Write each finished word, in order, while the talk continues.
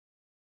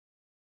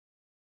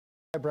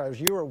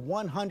Eyebrows, you are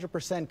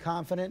 100%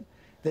 confident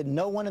that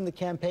no one in the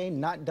campaign,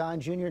 not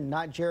Don Jr.,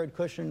 not Jared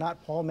Kushner,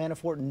 not Paul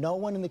Manafort, no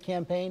one in the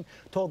campaign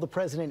told the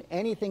president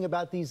anything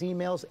about these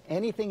emails,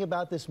 anything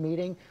about this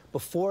meeting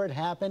before it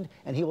happened,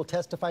 and he will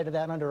testify to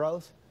that under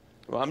oath?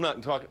 Well, I'm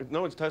not talking,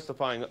 no one's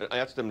testifying. I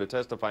asked them to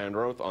testify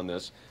under oath on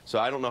this, so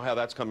I don't know how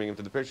that's coming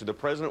into the picture. The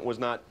president was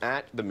not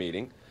at the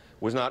meeting,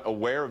 was not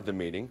aware of the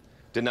meeting,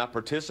 did not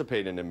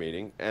participate in the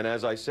meeting, and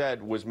as I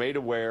said, was made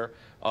aware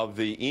of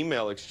the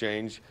email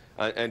exchange,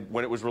 and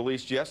when it was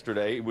released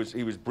yesterday,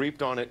 he was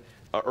briefed on it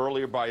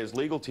earlier by his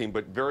legal team,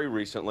 but very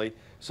recently.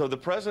 So the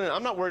president,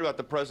 I'm not worried about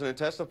the president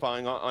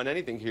testifying on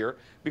anything here,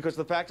 because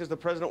the fact is the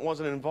president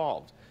wasn't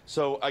involved.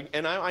 So,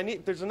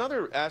 there's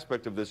another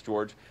aspect of this,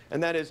 George,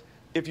 and that is,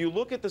 if you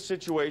look at the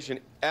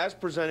situation as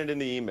presented in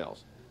the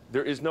emails,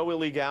 there is no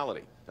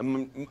illegality. I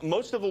mean,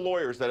 most of the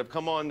lawyers that have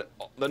come on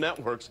the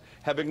networks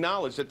have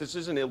acknowledged that this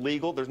isn't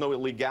illegal. There's no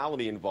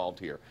illegality involved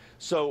here.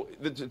 So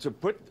to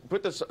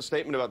put this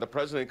statement about the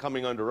president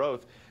coming under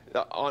oath,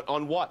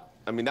 on what?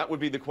 I mean, that would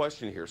be the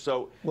question here.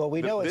 So, well,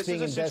 we know it's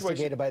being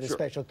investigated by the sure.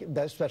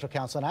 special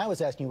counsel, and I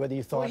was asking whether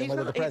you thought and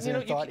whether the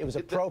president thought it was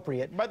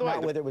appropriate, by the way,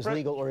 not whether it was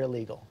legal or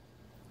illegal.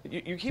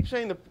 You keep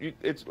saying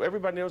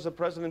everybody knows the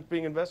president's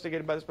being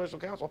investigated by the special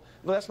counsel.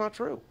 Well, that's not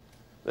true.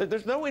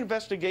 There's no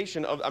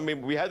investigation of, I mean,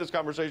 we had this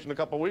conversation a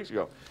couple of weeks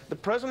ago. The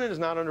president is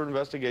not under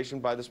investigation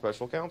by the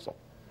special counsel.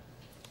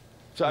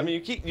 So, I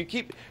mean,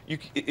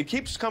 it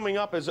keeps coming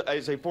up as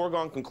a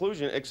foregone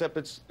conclusion, except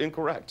it's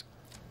incorrect.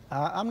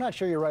 I'm not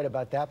sure you're right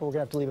about that, but we're going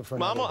to have to leave it for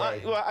another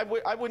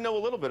day. I would know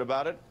a little bit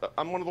about it.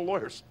 I'm one of the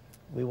lawyers.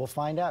 We will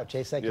find out.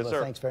 Jay Sekulow, yes,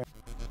 sir. Thanks very much.